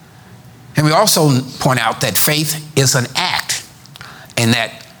 And we also point out that faith is an act, and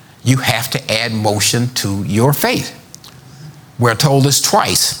that you have to add motion to your faith. We're told this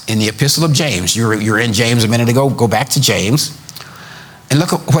twice in the Epistle of James. You're in James a minute ago. Go back to James. And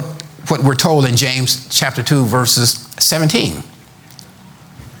look at what we're told in James chapter 2, verses 17.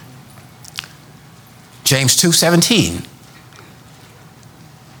 James 2:17.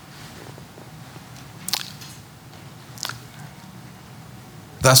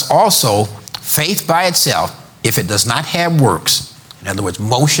 Thus also, faith by itself, if it does not have works, in other words,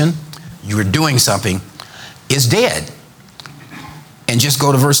 motion, you are doing something, is dead. And just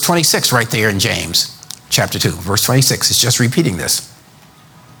go to verse 26 right there in James chapter 2. Verse 26 is just repeating this.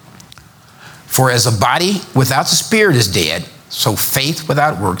 For as a body without the spirit is dead, so faith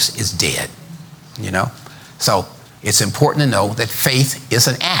without works is dead. So it's important to know that faith is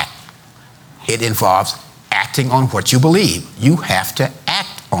an act. It involves acting on what you believe. You have to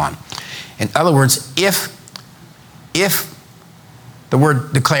act on. In other words, if the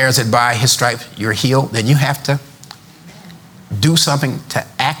word declares that by his stripes you're healed, then you have to do something to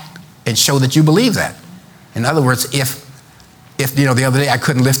act and show that you believe that. In other words, if the other day I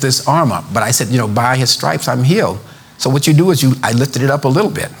couldn't lift this arm up, but I said, by his stripes I'm healed. So what you do is I lifted it up a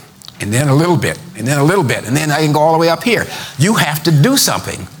little bit, and then a little bit, and then a little bit, and then I can go all the way up here. You have to do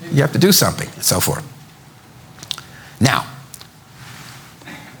something. You have to do something, and so forth. Now,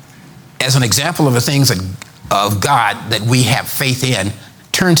 as an example of the things of God that we have faith in,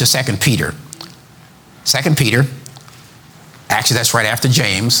 turn to 2 Peter. 2 Peter, actually that's right after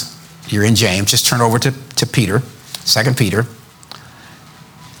James. You're in James. Just turn over to Peter, 2 Peter.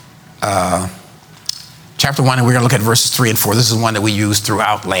 Chapter 1, and we're going to look at verses 3 and 4. This is one that we used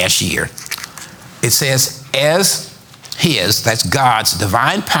throughout last year. It says, as his, that's God's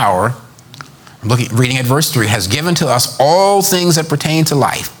divine power, reading at verse 3, has given to us all things that pertain to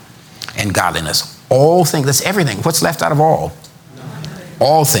life and godliness. All things, that's everything. What's left out of all?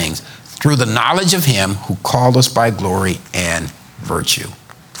 All things. Through the knowledge of him who called us by glory and virtue.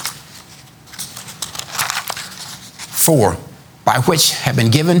 4, by which have been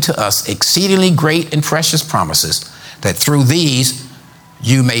given to us exceedingly great and precious promises, that through these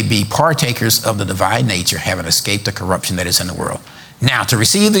you may be partakers of the divine nature, having escaped the corruption that is in the world. Now, to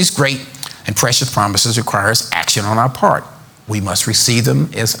receive these great and precious promises requires action on our part. We must receive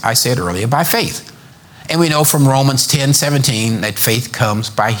them, as I said earlier, by faith. And we know from Romans 10:17 that faith comes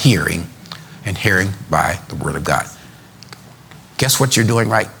by hearing, and hearing by the word of God. Guess what you're doing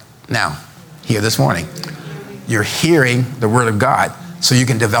right now, here this morning? You're hearing the word of God so you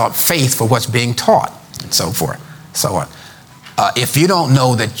can develop faith for what's being taught, and so forth, so on. If you don't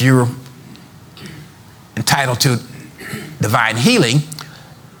know that you're entitled to divine healing,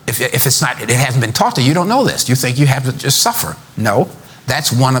 if it hasn't been taught to you, you don't know this. You think you have to just suffer. No,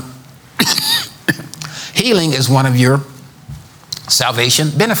 that's one of healing is one of your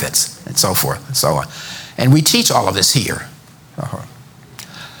salvation benefits, and so forth and so on. And we teach all of this here.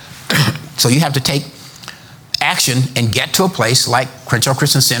 So you have to take action and get to a place like Crenshaw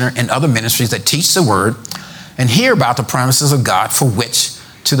Christian Center and other ministries that teach the word and hear about the promises of God for which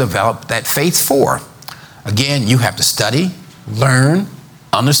to develop that faith for. Again, you have to study, learn,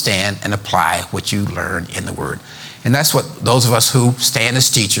 understand, and apply what you learn in the word. And that's what those of us who stand as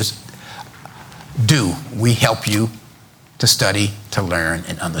teachers do. We help you to study, to learn,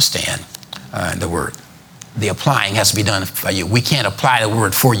 and understand the word. The applying has to be done by you. We can't apply the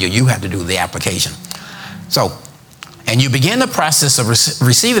word for you. You have to do the application. So, and you begin the process of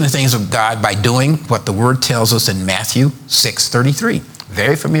receiving the things of God by doing what the word tells us in Matthew 6:33.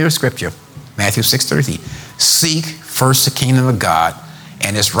 Very familiar scripture. Matthew 6:33. Seek first the kingdom of God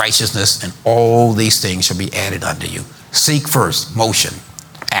and his righteousness, and all these things shall be added unto you. Seek first, motion,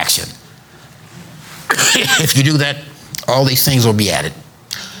 action. If you do that, all these things will be added.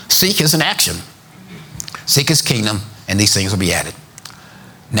 Seek is an action. Seek his kingdom, and these things will be added.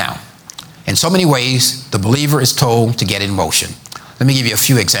 Now, in so many ways, the believer is told to get in motion. Let me give you a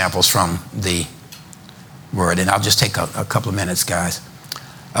few examples from the word, and I'll just take a couple of minutes, guys,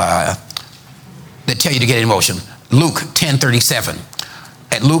 that tell you to get in motion. Luke 10:37.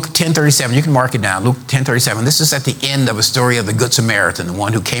 At Luke 10:37, you can mark it down. Luke 10:37. This is at the end of a story of the Good Samaritan, the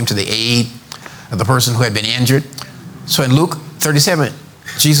one who came to the aid of the person who had been injured. So in Luke 37,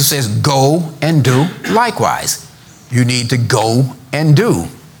 Jesus says, go and do likewise. You need to go and do.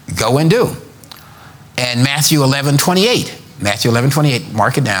 Go and do. And Matthew 11:28. Matthew 11:28,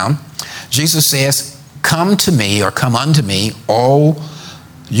 mark it down. Jesus says, come to me, or come unto me, all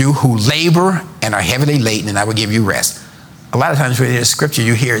you who labor and are heavily laden, and I will give you rest. A lot of times when there's scripture,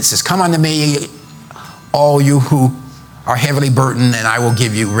 you hear it says, come unto me, all you who are heavily burdened, and I will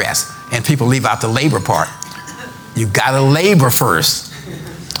give you rest. And people leave out the labor part. You've got to labor first.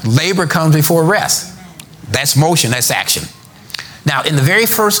 Labor comes before rest. That's motion, that's action. Now, in the very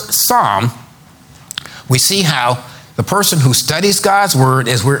first Psalm, we see how the person who studies God's word,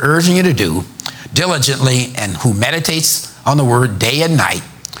 as we're urging you to do, diligently, and who meditates on the word day and night,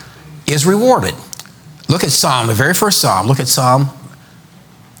 is rewarded. Look at Psalm, the very first Psalm. Look at Psalm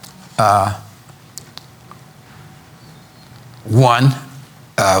 1,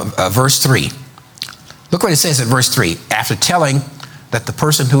 verse 3. Look what it says in verse 3. After telling that the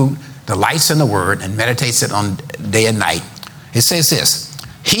person who delights in the word and meditates it on day and night, it says this: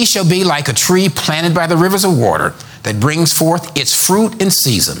 he shall be like a tree planted by the rivers of water that brings forth its fruit in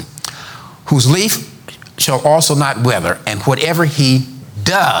season, whose leaf shall also not wither, and whatever he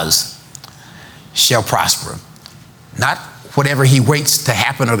does shall prosper. Not whatever he waits to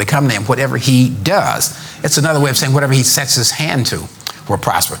happen or to come to him, whatever he does. It's another way of saying whatever he sets his hand to will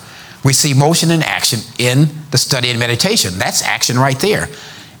prosper. We see motion and action in the study and meditation. That's action right there.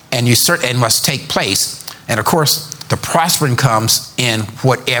 And you certainly must take place. And of course, the prospering comes in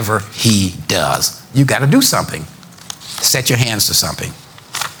whatever he does. You got to do something. Set your hands to something.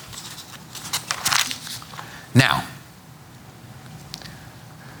 Now,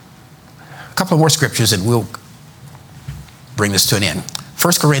 a couple more scriptures and we'll bring this to an end.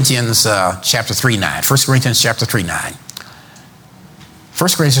 1 Corinthians chapter 3:9. 1 Corinthians chapter 3:9. 1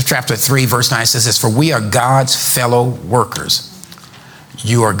 Corinthians chapter 3 verse 9 says this: for we are God's fellow workers.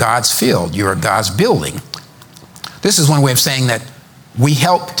 You are God's field. You are God's building. This is one way of saying that we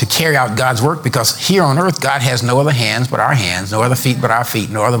help to carry out God's work, because here on earth, God has no other hands but our hands, no other feet but our feet,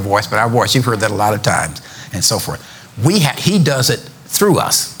 no other voice but our voice. You've heard that a lot of times, and so forth. He does it through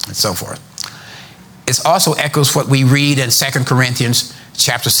us, and so forth. It also echoes what we read in 2 Corinthians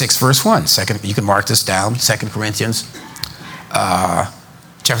chapter 6, verse 1. You can mark this down, 2 Corinthians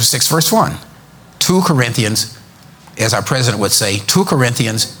chapter 6, verse 1. 2 Corinthians, as our president would say, 2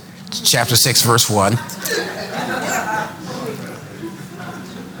 Corinthians chapter 6, verse 1.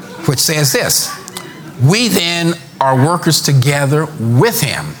 Which says this: we then are workers together with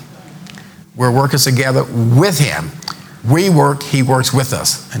him. We're workers together with him. We work, he works with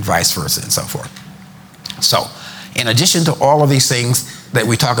us, and vice versa, and so forth. So, in addition to all of these things that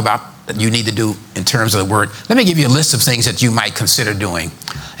we talk about that you need to do in terms of the word, let me give you a list of things that you might consider doing.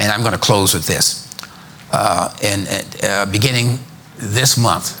 And I'm going to close with this. Beginning this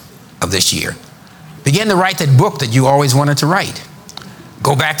month of this year, begin to write that book that you always wanted to write.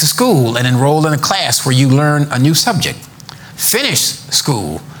 Go back to school and enroll in a class where you learn a new subject. Finish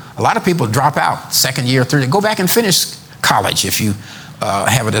school. A lot of people drop out second year, third year. Go back and finish college if you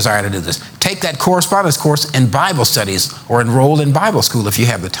have a desire to do this. Take that correspondence course in Bible studies, or enroll in Bible school if you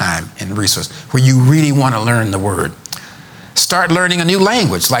have the time and resource, where you really want to learn the word. Start learning a new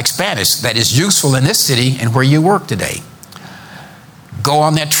language like Spanish that is useful in this city and where you work today. Go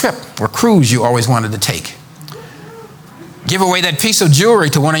on that trip or cruise you always wanted to take. Give away that piece of jewelry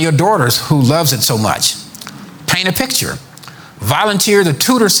to one of your daughters who loves it so much. Paint a picture. Volunteer to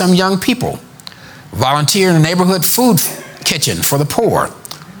tutor some young people. Volunteer in a neighborhood food kitchen for the poor.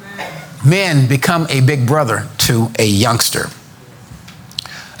 Men, become a big brother to a youngster.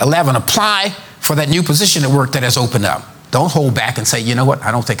 11, apply for that new position at work that has opened up. Don't hold back and say, you know what, I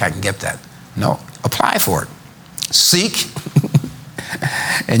don't think I can get that. No, apply for it. Seek,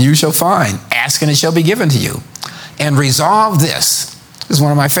 and you shall find. Ask, and it shall be given to you. And resolve this. This is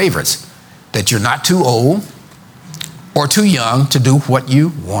one of my favorites. That you're not too old or too young to do what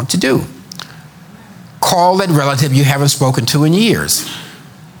you want to do. Call that relative you haven't spoken to in years.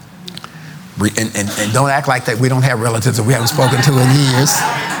 And don't act like that we don't have relatives that we haven't spoken to in years.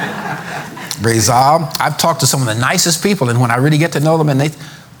 Resolve. I've talked to some of the nicest people, and when I really get to know them, and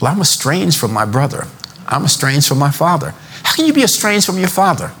well, I'm estranged from my brother. I'm estranged from my father. How can you be estranged from your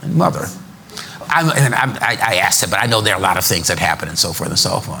father and mother? I asked it, but I know there are a lot of things that happen and so forth and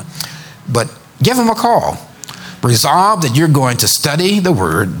so on. But give them a call. Resolve that you're going to study the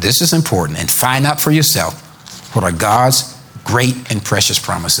word. This is important. And find out for yourself what are God's great and precious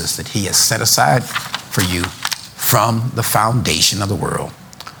promises that he has set aside for you from the foundation of the world.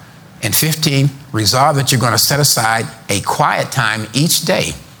 And 15, resolve that you're going to set aside a quiet time each day.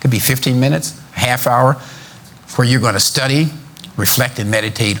 It could be 15 minutes, a half hour, where you're going to study, reflect, and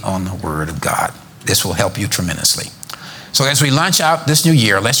meditate on the word of God. This will help you tremendously. So as we launch out this new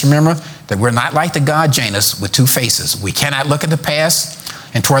year, let's remember that we're not like the God Janus with two faces. We cannot look at the past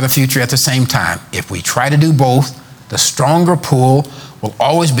and toward the future at the same time. If we try to do both, the stronger pull will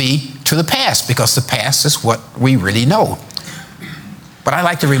always be to the past, because the past is what we really know. But I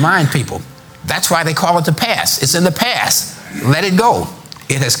like to remind people, that's why they call it the past. It's in the past. Let it go.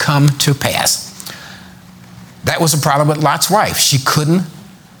 It has come to pass. That was the problem with Lot's wife. She couldn't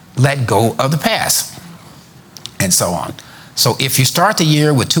let go of the past, and so on. So if you start the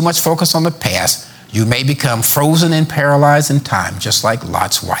year with too much focus on the past, you may become frozen and paralyzed in time, just like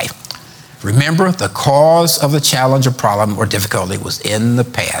Lot's wife. Remember, the cause of the challenge or problem or difficulty was in the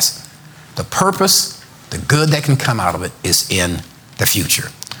past. The purpose, the good that can come out of it, is in the future.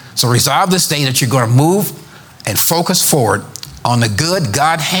 So resolve this day that you're going to move and focus forward on the good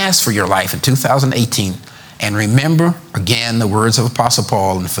God has for your life in 2018. And remember, again, the words of Apostle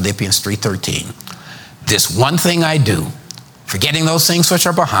Paul in Philippians 3:13. This one thing I do, forgetting those things which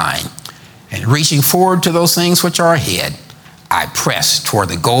are behind and reaching forward to those things which are ahead, I press toward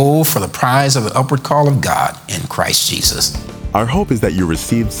the goal for the prize of the upward call of God in Christ Jesus. Our hope is that you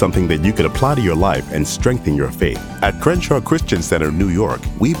received something that you could apply to your life and strengthen your faith. At Crenshaw Christian Center, New York,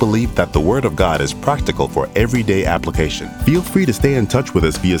 we believe that the Word of God is practical for everyday application. Feel free to stay in touch with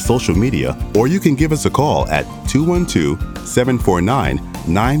us via social media, or you can give us a call at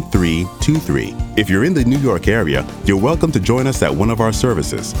 212-749-9323. If you're in the New York area, you're welcome to join us at one of our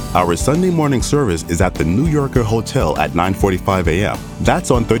services. Our Sunday morning service is at the New Yorker Hotel at 9:45 a.m.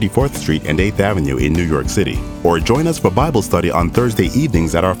 That's on 34th Street and 8th Avenue in New York City. Or join us for Bible study on Thursday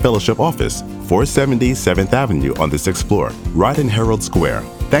evenings at our fellowship office, 470 7th Avenue on the 6th floor, right in Herald Square.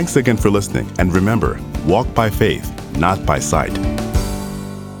 Thanks again for listening, and remember, walk by faith, not by sight.